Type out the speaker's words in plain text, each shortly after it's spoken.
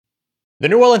The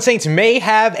New Orleans Saints may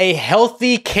have a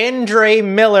healthy Kendre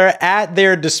Miller at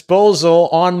their disposal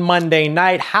on Monday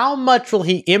night. How much will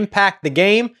he impact the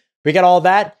game? We got all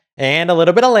that and a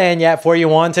little bit of lagniappe for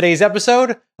you on today's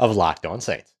episode of Locked On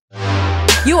Saints.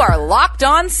 You are Locked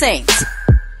On Saints,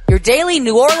 your daily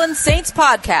New Orleans Saints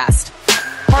podcast.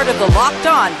 Part of the Locked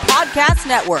On Podcast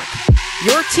Network,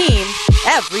 your team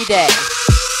every day.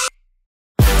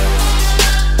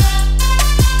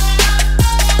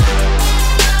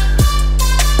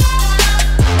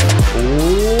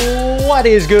 What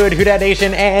is good, Who Dat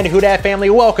Nation and Who Dat family?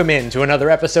 Welcome into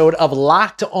another episode of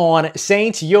Locked On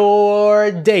Saints,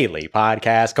 your daily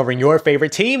podcast covering your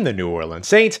favorite team, the New Orleans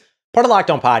Saints, part of Locked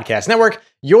On Podcast Network,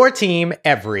 your team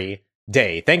every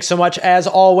day. Thanks so much, as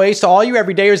always, to all you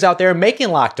everydayers out there making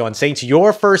Locked On Saints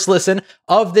your first listen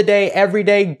of the day every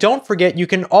day. Don't forget, you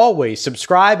can always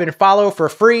subscribe and follow for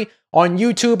free on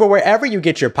YouTube or wherever you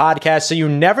get your podcasts so you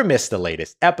never miss the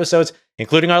latest episodes,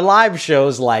 including our live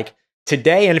shows like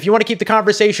today. And if you want to keep the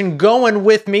conversation going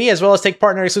with me, as well as take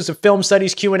part in our exclusive film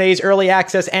studies, Q&As, early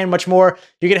access, and much more,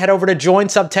 you can head over to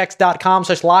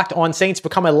joinsubtext.com/LockedOnSaints.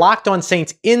 Become a Locked On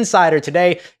Saints insider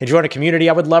today and join a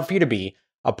community I would love for you to be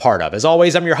a part of. As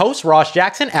always, I'm your host, Ross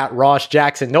Jackson, at Ross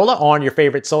Jackson Nola on your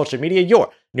favorite social media, your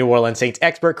New Orleans Saints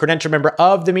expert, credential member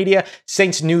of the media,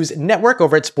 Saints News Network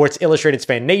over at Sports Illustrated's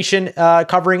Fan Nation,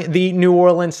 covering the New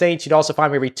Orleans Saints. You'd also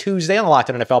find me every Tuesday on the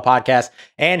Locked On NFL podcast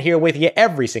and here with you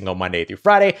every single Monday through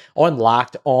Friday on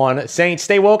Locked On Saints.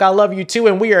 Stay woke. I love you too.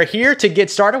 And we are here to get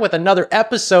started with another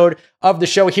episode of the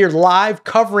show here live,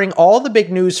 covering all the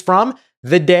big news from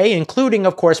the day, including,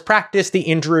 of course, practice, the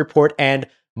injury report, and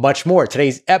much more.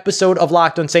 Today's episode of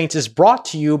Locked On Saints is brought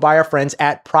to you by our friends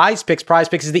at Prize Picks. Prize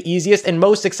Picks is the easiest and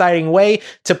most exciting way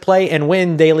to play and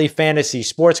win daily fantasy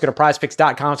sports. Go to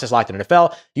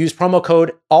prizepicks.com/LockedOnNFL. Use promo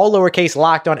code all lowercase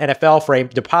LockedOnNFL for a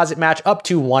deposit match up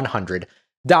to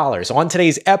 $100. On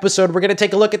today's episode, we're going to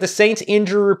take a look at the Saints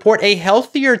injury report, a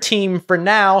healthier team for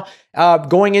now,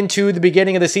 going into the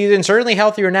beginning of the season, certainly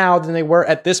healthier now than they were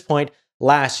at this point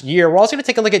last year. We're also going to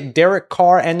take a look at Derek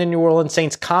Carr and the New Orleans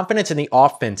Saints' confidence in the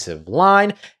offensive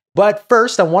line. But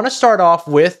first, I want to start off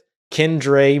with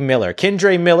Kendre Miller.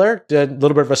 Kendre Miller, a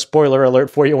little bit of a spoiler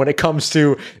alert for you when it comes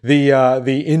to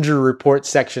the injury report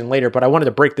section later, but I wanted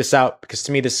to break this out because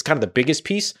to me, this is kind of the biggest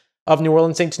piece of New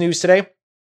Orleans Saints news today.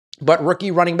 But rookie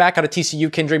running back out of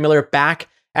TCU, Kendre Miller, back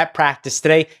at practice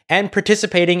today and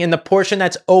participating in the portion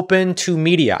that's open to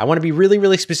media. I want to be really,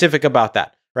 really specific about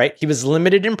that, right? He was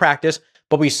limited in practice,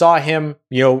 but we saw him,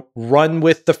 run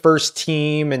with the first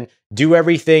team and do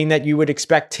everything that you would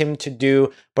expect him to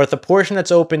do. But the portion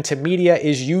that's open to media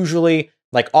is usually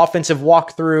like offensive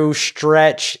walkthrough,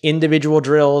 stretch, individual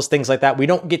drills, things like that. We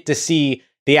don't get to see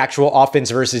the actual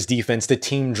offense versus defense, the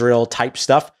team drill type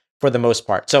stuff for the most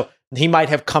part. So he might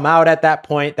have come out at that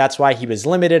point. That's why he was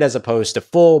limited as opposed to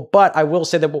full. But I will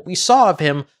say that what we saw of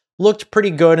him looked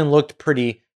pretty good and looked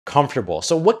pretty comfortable.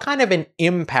 So what kind of an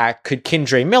impact could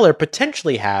Kendre Miller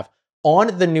potentially have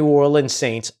on the New Orleans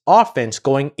Saints offense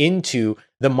going into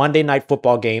the Monday Night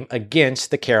Football game against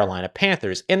the Carolina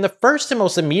Panthers? And the first and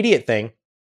most immediate thing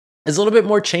is a little bit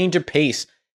more change of pace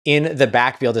in the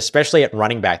backfield, especially at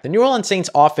running back. The New Orleans Saints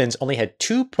offense only had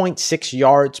 2.6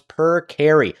 yards per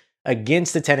carry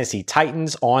against the Tennessee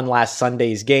Titans on last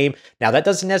Sunday's game. Now, that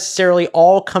doesn't necessarily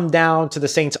all come down to the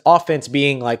Saints offense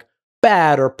being like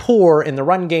bad or poor in the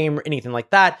run game or anything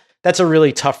like that. That's a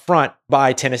really tough front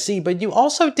by Tennessee, but you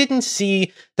also didn't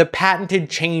see the patented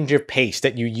change of pace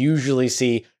that you usually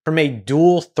see from a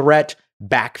dual threat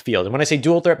backfield. And when I say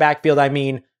dual threat backfield, I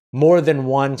mean more than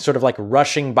one sort of like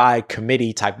rushing by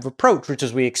committee type of approach, which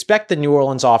is we expect the New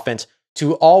Orleans offense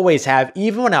to always have,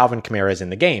 even when Alvin Kamara is in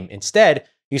the game. Instead,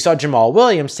 you saw Jamal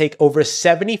Williams take over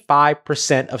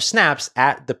 75% of snaps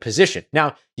at the position.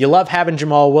 Now, you love having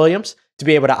Jamal Williams to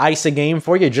be able to ice a game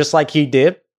for you, just like he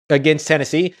did against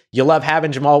Tennessee. You love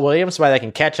having Jamal Williams, why they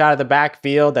can catch out of the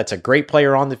backfield. That's a great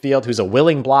player on the field who's a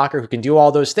willing blocker who can do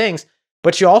all those things.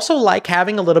 But you also like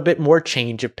having a little bit more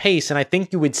change of pace. And I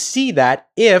think you would see that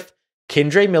if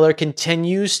Kendre Miller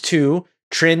continues to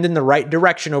trend in the right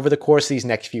direction over the course of these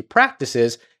next few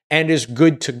practices and is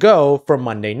good to go for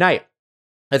Monday night.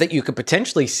 I think you could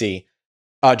potentially see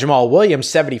Jamal Williams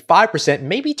 75%,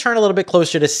 maybe turn a little bit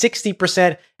closer to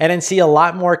 60%, and then see a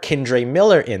lot more Kendre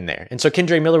Miller in there. And so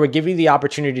Kendre Miller would give you the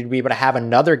opportunity to be able to have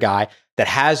another guy that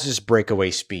has this breakaway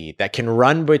speed, that can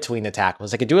run between the tackles,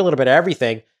 that can do a little bit of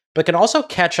everything, but can also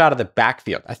catch out of the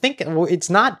backfield. I think it's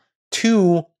not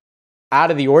too out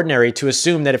of the ordinary to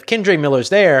assume that if Kendre Miller's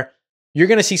there, you're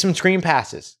going to see some screen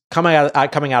passes coming out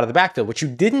of the backfield, which you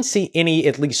didn't see any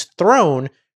at least thrown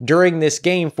during this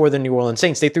game for the New Orleans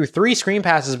Saints. They threw 3 screen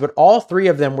passes, but all 3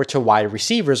 of them were to wide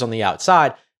receivers on the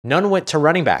outside. None went to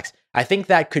running backs. I think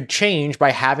that could change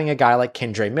by having a guy like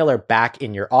Kendre Miller back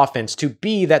in your offense to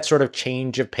be that sort of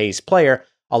change of pace player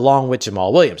along with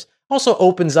Jamal Williams. Also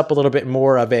opens up a little bit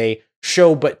more of a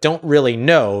show but don't really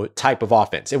know type of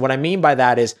offense. And what I mean by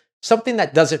that is something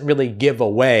that doesn't really give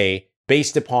away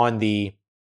based upon the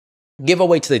give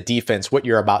away to the defense what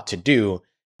you're about to do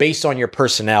based on your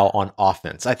personnel on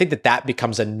offense. I think that that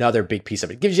becomes another big piece of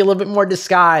it. It gives you a little bit more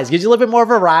disguise, gives you a little bit more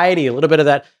variety, a little bit of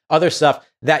that other stuff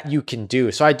that you can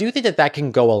do. So I do think that that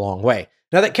can go a long way.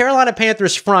 Now, that Carolina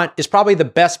Panthers front is probably the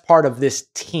best part of this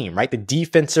team, right? The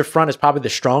defensive front is probably the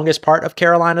strongest part of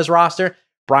Carolina's roster.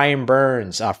 Brian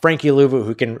Burns, Frankie Louvu,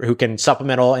 who can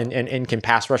supplemental and can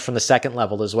pass rush from the second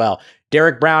level as well.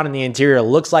 Derek Brown in the interior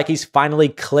looks like he's finally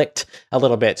clicked a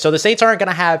little bit. So the Saints aren't going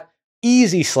to have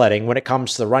easy sledding when it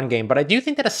comes to the run game, but I do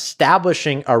think that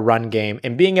establishing a run game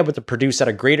and being able to produce at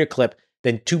a greater clip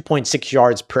than 2.6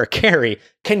 yards per carry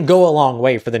can go a long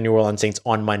way for the New Orleans Saints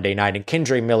on Monday night, and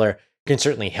Kendre Miller can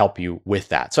certainly help you with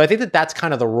that. So I think that that's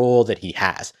kind of the role that he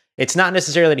has. It's not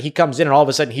necessarily that he comes in and all of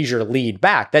a sudden he's your lead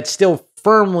back. That still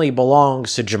firmly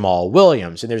belongs to Jamal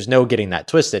Williams, and there's no getting that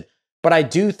twisted. But I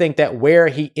do think that where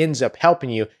he ends up helping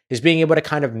you is being able to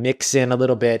kind of mix in a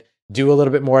little bit, do a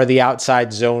little bit more of the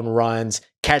outside zone runs,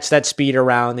 catch that speed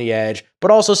around the edge,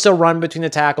 but also still run between the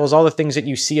tackles, all the things that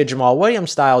you see a Jamal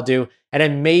Williams style do, and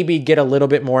then maybe get a little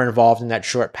bit more involved in that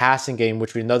short passing game,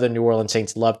 which we know the New Orleans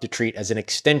Saints love to treat as an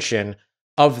extension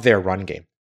of their run game.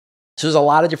 So there's a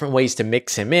lot of different ways to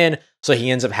mix him in, so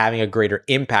he ends up having a greater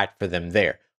impact for them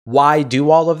there. Why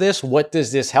do all of this? What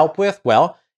does this help with?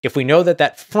 Well, if we know that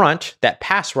that front, that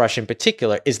pass rush in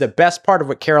particular, is the best part of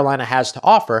what Carolina has to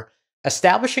offer,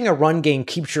 establishing a run game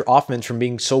keeps your offense from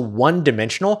being so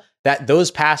one-dimensional that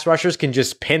those pass rushers can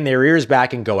just pin their ears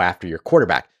back and go after your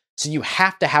quarterback. So you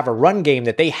have to have a run game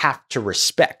that they have to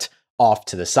respect off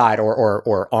to the side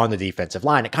or on the defensive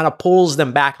line. It kind of pulls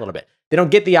them back a little bit. They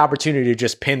don't get the opportunity to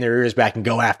just pin their ears back and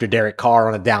go after Derek Carr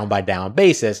on a down-by-down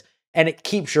basis. And it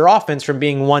keeps your offense from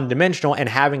being one-dimensional and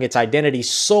having its identity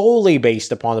solely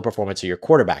based upon the performance of your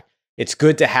quarterback. It's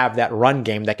good to have that run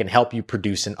game that can help you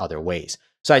produce in other ways.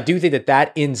 So I do think that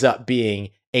that ends up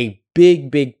being a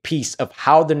big, big piece of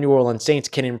how the New Orleans Saints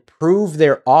can improve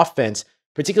their offense,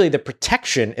 particularly the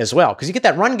protection as well. Because you get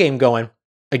that run game going,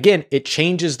 again, it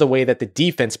changes the way that the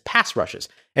defense pass rushes.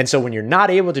 And so when you're not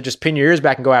able to just pin your ears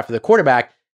back and go after the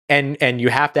quarterback, and you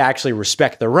have to actually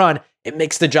respect the run, it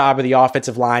makes the job of the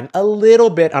offensive line a little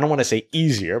bit, I don't want to say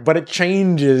easier, but it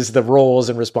changes the roles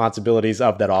and responsibilities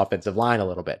of that offensive line a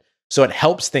little bit. So it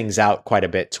helps things out quite a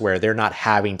bit to where they're not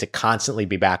having to constantly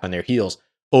be back on their heels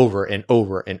over and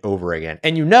over and over again.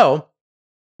 And you know,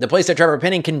 the place that Trevor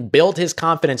Penning can build his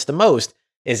confidence the most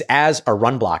is as a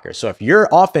run blocker. So if your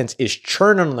offense is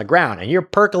churning on the ground and you're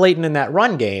percolating in that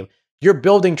run game, you're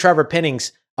building Trevor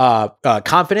Penning's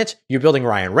confidence, you're building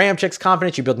Ryan Ramczyk's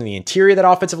confidence, you're building the interior of that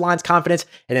offensive line's confidence,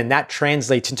 and then that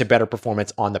translates into better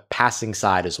performance on the passing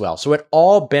side as well. So it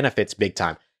all benefits big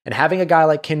time. And having a guy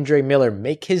like Kendre Miller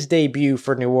make his debut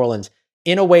for New Orleans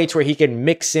in a way to where he can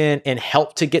mix in and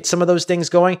help to get some of those things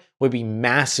going would be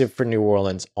massive for New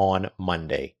Orleans on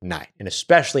Monday night, and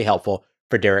especially helpful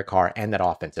for Derek Carr and that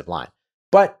offensive line.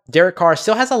 But Derek Carr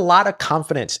still has a lot of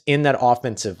confidence in that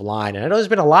offensive line. And I know there's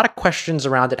been a lot of questions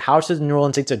around it. How should the New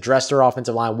Orleans Saints address their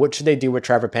offensive line? What should they do with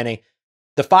Trevor Penning?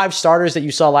 The 5 starters that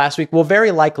you saw last week will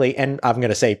very likely, and I'm going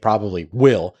to say probably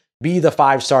will, be the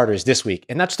 5 starters this week.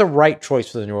 And that's the right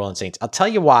choice for the New Orleans Saints. I'll tell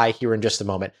you why here in just a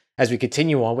moment as we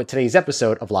continue on with today's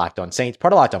episode of Locked On Saints,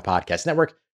 part of Locked On Podcast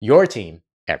Network, your team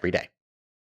every day.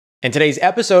 And today's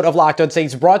episode of Locked On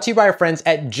Saints brought to you by our friends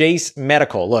at Jase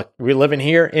Medical. Look, we're living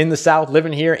here in the South,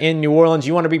 living here in New Orleans.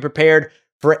 You want to be prepared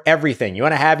for everything. You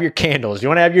want to have your candles. You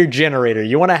want to have your generator.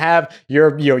 You want to have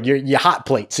your hot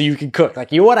plate so you can cook.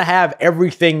 Like, you want to have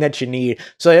everything that you need.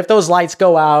 So if those lights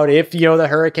go out, if the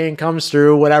hurricane comes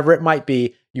through, whatever it might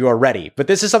be, you are ready. But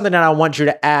this is something that I want you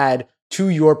to add to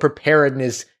your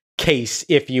preparedness case,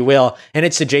 if you will, and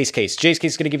it's the Jase case. Jase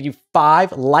case is going to give you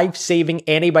 5 life-saving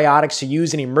antibiotics to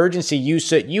use in emergency use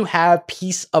so that you have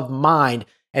peace of mind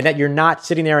and that you're not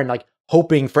sitting there and like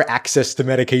hoping for access to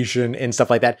medication and stuff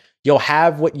like that. You'll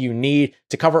have what you need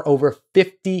to cover over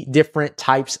 50 different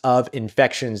types of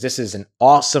infections. This is an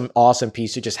awesome, awesome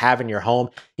piece to just have in your home,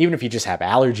 even if you just have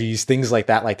allergies, things like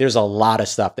that. Like, there's a lot of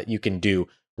stuff that you can do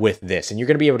with this. And you're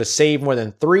going to be able to save more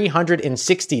than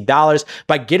 $360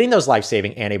 by getting those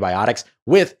life-saving antibiotics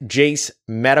with Jase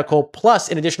Medical, plus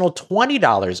an additional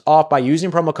 $20 off by using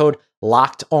promo code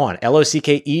Locked On,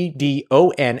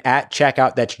 LOCKEDON at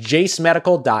checkout. That's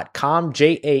jasemedical.com,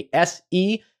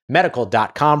 JASE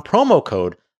medical.com, promo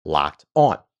code Locked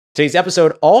On. Today's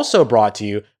episode also brought to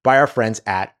you by our friends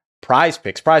at Prize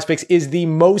Picks. Prize Picks is the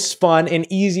most fun and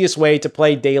easiest way to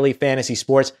play daily fantasy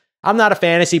sports. I'm not a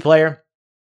fantasy player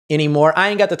anymore. I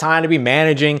ain't got the time to be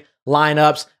managing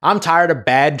lineups. I'm tired of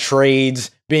bad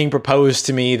trades being proposed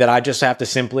to me that I just have to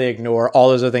simply ignore, all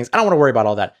those other things. I don't want to worry about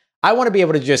all that. I want to be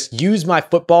able to just use my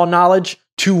football knowledge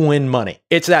to win money.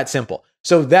 It's that simple.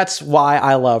 So that's why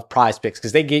I love Prize Picks,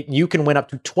 because you can win up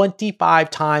to 25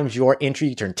 times your entry.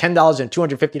 You turn $10 into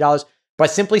 $250 by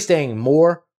simply staying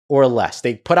more or less.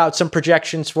 They put out some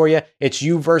projections for you. It's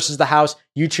you versus the house.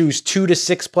 You choose 2 to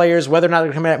 6 players, whether or not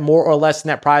they're coming at more or less than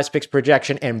that Prize Picks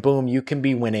projection, and boom, you can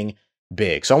be winning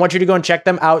big. So I want you to go and check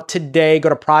them out today. Go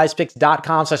to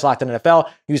prizepicks.com/LockedOnNFL.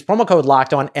 Use promo code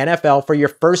LockedOnNFL for your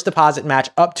first deposit match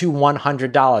up to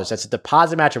 $100. That's a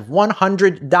deposit match of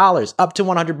 $100 up to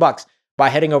 $100 by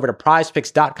heading over to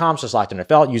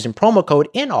prizepicks.com/LockedOnNFL using promo code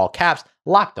in all caps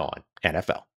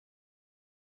LockedOnNFL.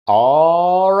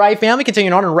 All right, family,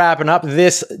 continuing on and wrapping up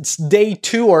this day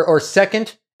 2 or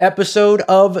second episode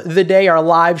of the day, our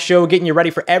live show, getting you ready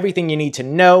for everything you need to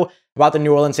know about the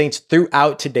New Orleans Saints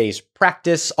throughout today's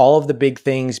practice, all of the big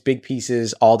things, big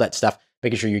pieces, all that stuff,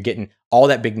 making sure you're getting all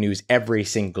that big news every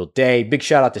single day. Big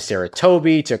shout out to Sarah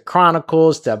Toby, to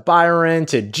Chronicles, to Byron,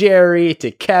 to Jerry,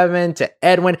 to Kevin, to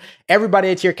Edwin, everybody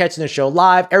that's here catching the show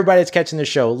live, everybody that's catching the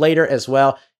show later as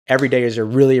well. Every day is I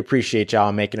really appreciate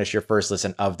y'all making us your first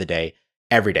listen of the day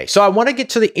every day. So I want to get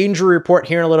to the injury report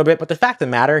here in a little bit, but the fact of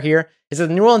the matter here is that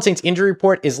the New Orleans Saints injury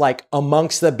report is like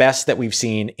amongst the best that we've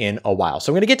seen in a while.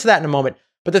 So I'm going to get to that in a moment.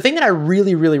 But the thing that I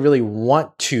really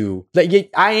want to,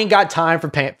 I ain't got time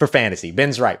for fantasy.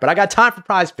 Ben's right, but I got time for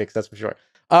Prize Picks, that's for sure.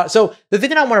 So the thing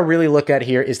that I want to really look at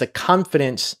here is the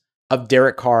confidence of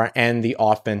Derek Carr and the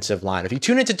offensive line. If you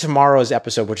tune into tomorrow's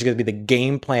episode, which is going to be the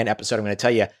game plan episode, I'm going to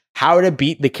tell you how to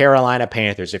beat the Carolina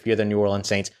Panthers if you're the New Orleans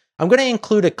Saints. I'm going to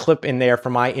include a clip in there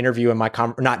from my interview and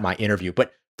not my interview,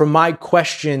 but from my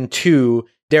question to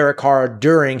Derek Carr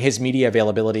during his media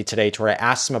availability today, to where I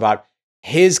asked him about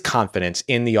his confidence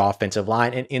in the offensive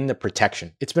line and in the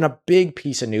protection. It's been a big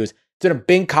piece of news. It's been a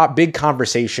big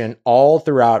conversation all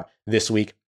throughout this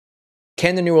week.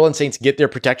 Can the New Orleans Saints get their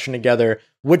protection together?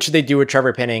 What should they do with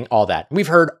Trevor Penning? All that. We've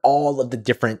heard all of the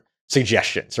different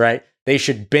suggestions, right? They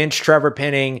should bench Trevor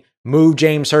Penning, move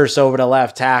James Hurst over to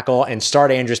left tackle, and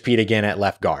start Andrus Peat again at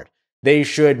left guard. They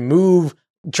should move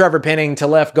Trevor Penning to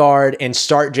left guard and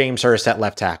start James Hurst at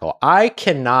left tackle. I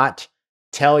cannot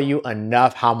tell you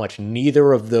enough how much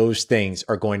neither of those things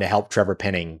are going to help Trevor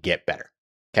Penning get better.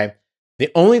 Okay.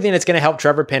 The only thing that's going to help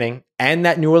Trevor Penning and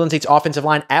that New Orleans Saints offensive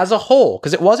line as a whole,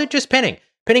 because it wasn't just Penning.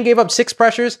 Penning gave up 6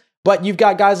 pressures, but you've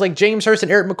got guys like James Hurst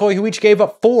and Eric McCoy who each gave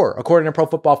up 4, according to Pro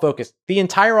Football Focus. The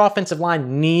entire offensive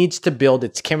line needs to build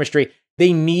its chemistry.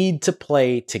 They need to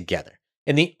play together.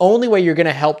 And the only way you're going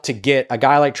to help to get a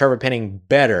guy like Trevor Penning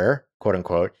better, quote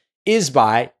unquote, is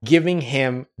by giving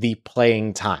him the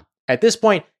playing time. At this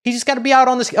point, he's just got to be out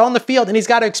on the field and he's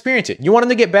got to experience it. You want him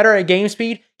to get better at game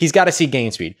speed? He's got to see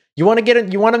game speed. You want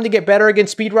him to get better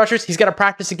against speed rushers? He's got to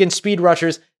practice against speed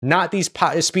rushers, not these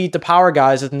speed to power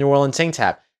guys that the New Orleans Saints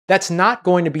have. That's not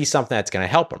going to be something that's going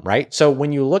to help him, right? So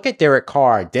when you look at Derek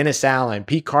Carr, Dennis Allen,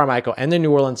 Pete Carmichael, and the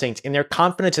New Orleans Saints and their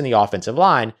confidence in the offensive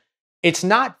line, it's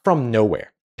not from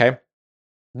nowhere, okay?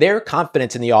 Their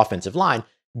confidence in the offensive line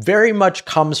very much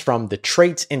comes from the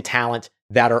traits and talent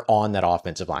that are on that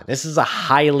offensive line. This is a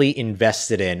highly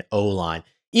invested in O-line,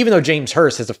 even though James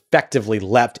Hurst has effectively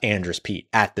left Andrus Peat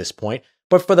at this point.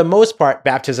 But for the most part,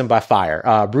 baptism by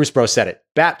fire. Bruce Bro said it,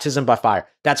 baptism by fire.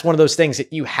 That's one of those things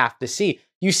that you have to see.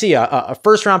 You see a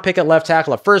first-round pick at left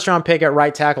tackle, a first-round pick at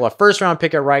right tackle, a first-round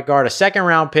pick at right guard, a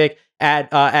second-round pick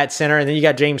at center, and then you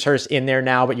got James Hurst in there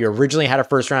now, but you originally had a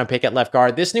first-round pick at left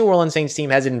guard. This New Orleans Saints team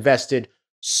has invested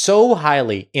so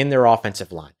highly in their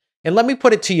offensive line. And let me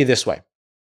put it to you this way.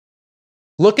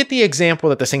 Look at the example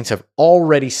that the Saints have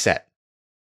already set.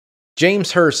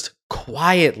 James Hurst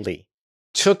quietly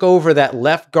took over that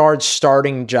left guard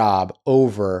starting job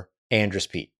over Andrus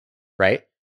Peat, right?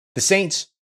 The Saints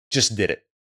just did it.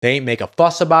 They ain't make a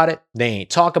fuss about it. They ain't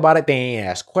talk about it. They ain't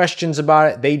ask questions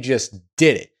about it. They just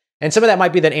did it. And some of that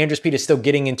might be that Andrus Peat is still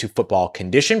getting into football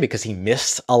condition because he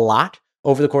missed a lot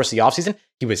over the course of the offseason.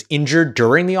 He was injured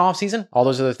during the offseason, all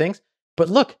those other things. But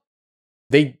look,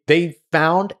 they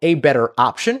found a better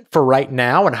option for right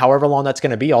now and however long that's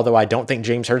going to be, although I don't think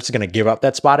James Hurst is going to give up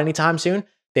that spot anytime soon.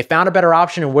 They found a better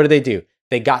option, and what do?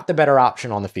 They got the better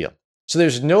option on the field. So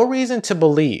there's no reason to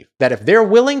believe that if they're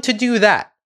willing to do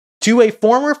that, to a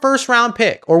former first round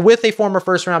pick or with a former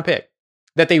first round pick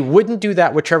that they wouldn't do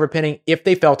that with Trevor Penning if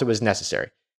they felt it was necessary.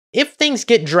 If things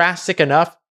get drastic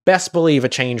enough, best believe a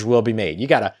change will be made. You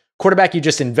got a quarterback you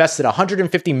just invested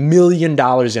 $150 million in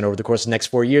over the course of the next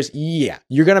 4 years. Yeah,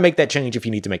 you're going to make that change if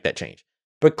you need to make that change.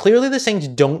 But clearly the Saints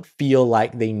don't feel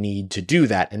like they need to do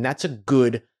that, and that's a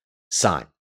good sign.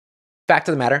 Fact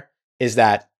of the matter is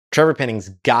that Trevor Penning's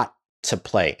got to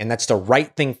play, and that's the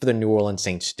right thing for the New Orleans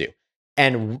Saints to do.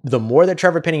 And the more that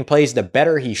Trevor Penning plays, the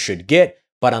better he should get.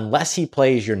 But unless he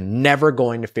plays, you're never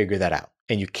going to figure that out.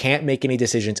 And you can't make any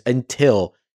decisions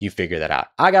until you figure that out.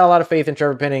 I got a lot of faith in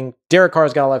Trevor Penning. Derek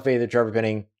Carr's got a lot of faith in Trevor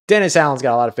Penning. Dennis Allen's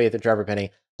got a lot of faith in Trevor Penning.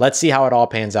 Let's see how it all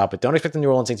pans out. But don't expect the New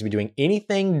Orleans Saints to be doing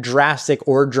anything drastic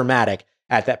or dramatic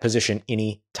at that position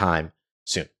anytime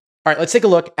soon. All right, let's take a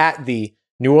look at the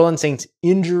New Orleans Saints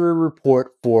injury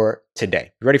report for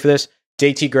today. You ready for this?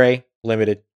 JT Gray,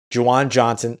 limited. Juwan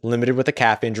Johnson, limited with a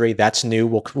calf injury. That's new.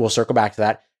 We'll circle back to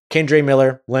that. Kendre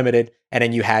Miller, limited. And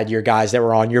then you had your guys that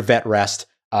were on your vet rest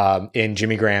in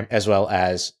Jimmy Graham as well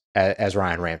as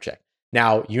Ryan Ramczyk.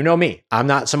 Now, you know me. I'm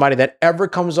not somebody that ever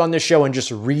comes on this show and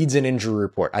just reads an injury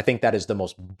report. I think that is the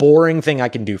most boring thing I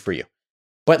can do for you.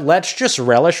 But let's just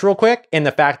relish real quick in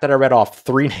the fact that I read off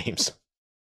 3 names.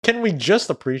 Can we just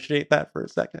appreciate that for a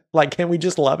second? Like, can we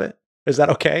just love it? Is that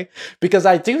okay? Because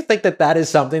I do think that that is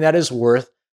something that is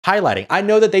worth highlighting. I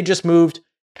know that they just moved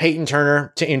Peyton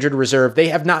Turner to injured reserve. They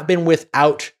have not been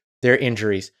without their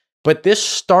injuries. But this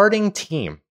starting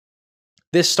team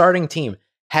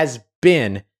has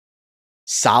been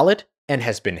solid and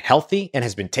has been healthy and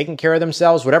has been taking care of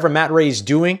themselves. Whatever Matt Ray is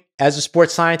doing as a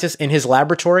sports scientist in his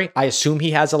laboratory, I assume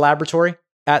he has a laboratory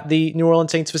at the New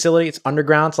Orleans Saints facility. It's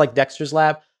underground. It's like Dexter's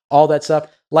lab, all that stuff.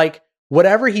 Like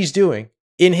whatever he's doing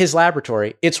in his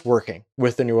laboratory, it's working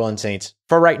with the New Orleans Saints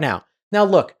for right now. Now,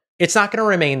 look, it's not going to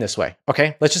remain this way.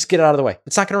 Okay. Let's just get it out of the way.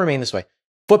 It's not going to remain this way.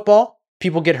 Football,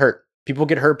 people get hurt. People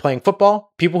get hurt playing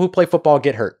football. People who play football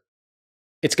get hurt.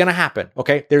 It's going to happen.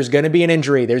 Okay. There's going to be an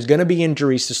injury. There's going to be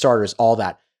injuries to starters, all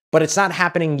that, but it's not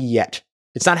happening yet.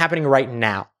 It's not happening right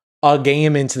now. A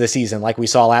game into the season, like we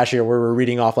saw last year, where we're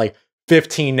reading off like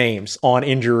 15 names on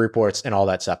injury reports and all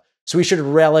that stuff. So we should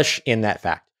relish in that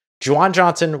fact. Juwan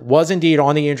Johnson was indeed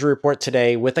on the injury report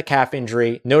today with a calf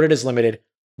injury, noted as limited.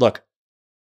 Look,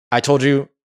 I told you,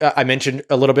 I mentioned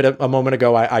a little bit a moment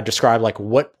ago, I described like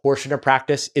what portion of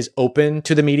practice is open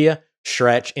to the media,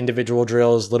 stretch, individual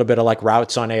drills, a little bit of like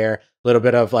routes on air, a little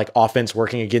bit of like offense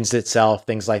working against itself,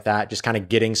 things like that, just kind of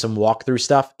getting some walkthrough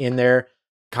stuff in their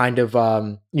kind of,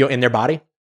 in their body.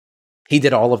 He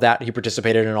did all of that. He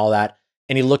participated in all that,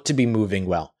 and he looked to be moving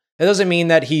well. That doesn't mean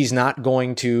that he's not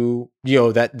going to,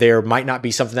 that there might not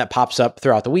be something that pops up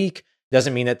throughout the week.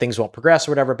 Doesn't mean that things won't progress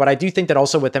or whatever. But I do think that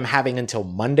also with them having until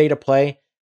Monday to play,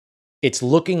 it's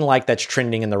looking like that's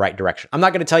trending in the right direction. I'm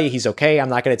not going to tell you he's okay. I'm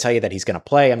not going to tell you that he's going to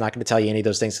play. I'm not going to tell you any of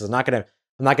those things because I'm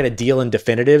not going to deal in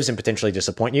definitives and potentially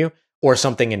disappoint you or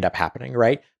something end up happening,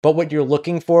 right? But what you're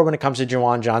looking for when it comes to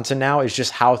Juwan Johnson now is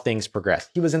just how things progress.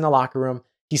 He was in the locker room.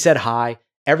 He said hi.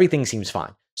 Everything seems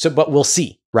fine. But we'll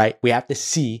see, right? We have to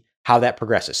see how that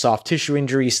progresses. Soft tissue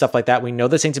injuries, stuff like that. We know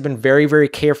the Saints have been very, very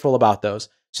careful about those.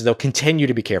 So they'll continue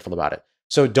to be careful about it.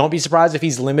 So don't be surprised if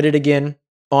he's limited again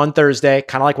on Thursday,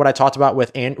 kind of like what I talked about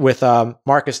with Marshawn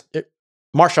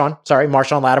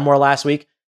Lattimore last week.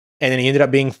 And then he ended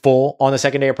up being full on the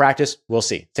second day of practice. We'll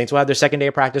see. Saints will have their second day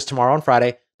of practice tomorrow on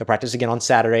Friday. They'll practice again on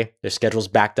Saturday. Their schedule's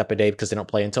backed up a day because they don't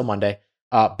play until Monday.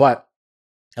 But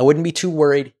I wouldn't be too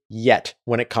worried yet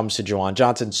when it comes to Juwan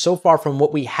Johnson. So far from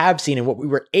what we have seen and what we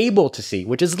were able to see,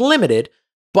 which is limited,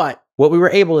 but what we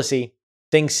were able to see,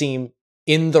 things seem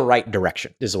in the right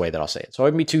direction is the way that I'll say it. So I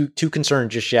wouldn't be too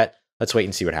concerned just yet. Let's wait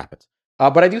and see what happens.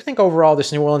 But I do think overall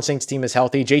this New Orleans Saints team is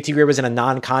healthy. JT Gray was in a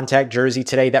non-contact jersey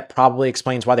today. That probably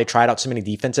explains why they tried out so many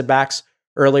defensive backs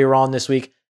earlier on this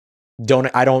week.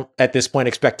 I don't at this point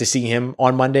expect to see him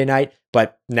on Monday night,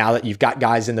 but now that you've got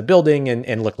guys in the building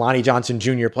and look, Lonnie Johnson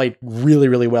Jr. played really,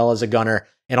 really well as a gunner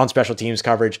and on special teams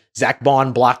coverage. Zach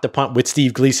Bond blocked the punt with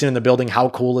Steve Gleason in the building. How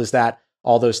cool is that?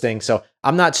 All those things. So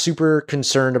I'm not super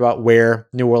concerned about where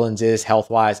New Orleans is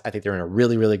health-wise. I think they're in a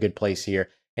really, really good place here.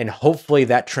 And hopefully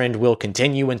that trend will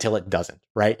continue until it doesn't,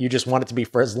 right? You just want it to be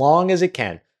for as long as it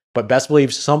can. But best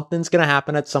believe something's going to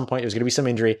happen at some point. There's going to be some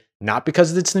injury, not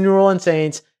because it's the New Orleans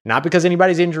Saints, not because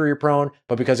anybody's injury prone,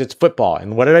 but because it's football.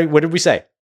 And what did we say?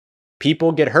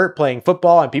 People get hurt playing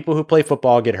football, and people who play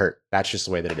football get hurt. That's just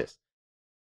the way that it is.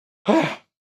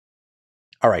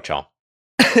 All right, y'all.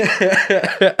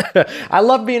 I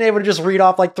love being able to just read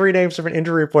off like 3 names from an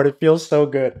injury report. It feels so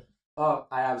good. Oh,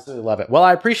 I absolutely love it. Well,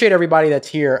 I appreciate everybody that's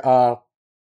here.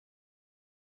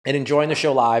 and enjoying the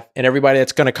show live, and everybody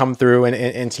that's going to come through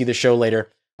and see the show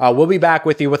later. We'll be back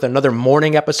with you with another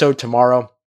morning episode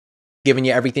tomorrow, giving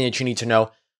you everything that you need to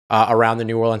know around the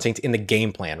New Orleans Saints in the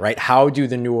game plan, right? How do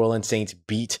the New Orleans Saints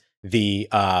beat the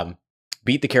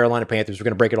Carolina Panthers? We're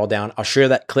going to break it all down. I'll share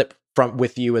that clip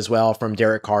with you as well from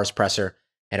Derek Carr's presser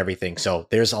and everything. So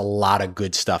there's a lot of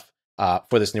good stuff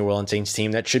for this New Orleans Saints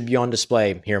team that should be on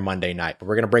display here Monday night. But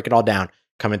we're going to break it all down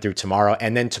coming through tomorrow.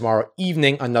 And then tomorrow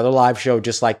evening, another live show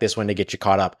just like this one to get you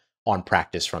caught up on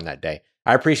practice from that day.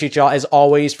 I appreciate y'all as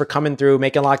always for coming through,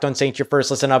 making Locked On Saints your first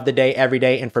listen of the day every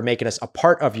day, and for making us a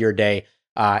part of your day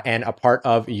and a part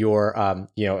of your,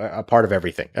 a part of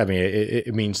everything. I mean,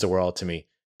 it means the world to me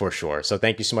for sure. So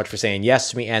thank you so much for saying yes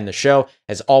to me and the show.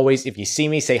 As always, if you see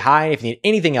me, say hi. And if you need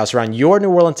anything else around your New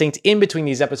Orleans Saints in between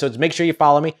these episodes, make sure you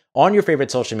follow me on your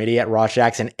favorite social media at Ross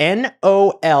Jackson,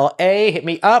 NOLA. Hit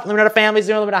me up. Let me know how the family's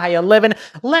doing. Let me know how you're living.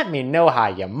 Let me know how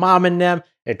you're momming them.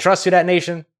 And trust you, that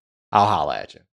nation. I'll holla at you.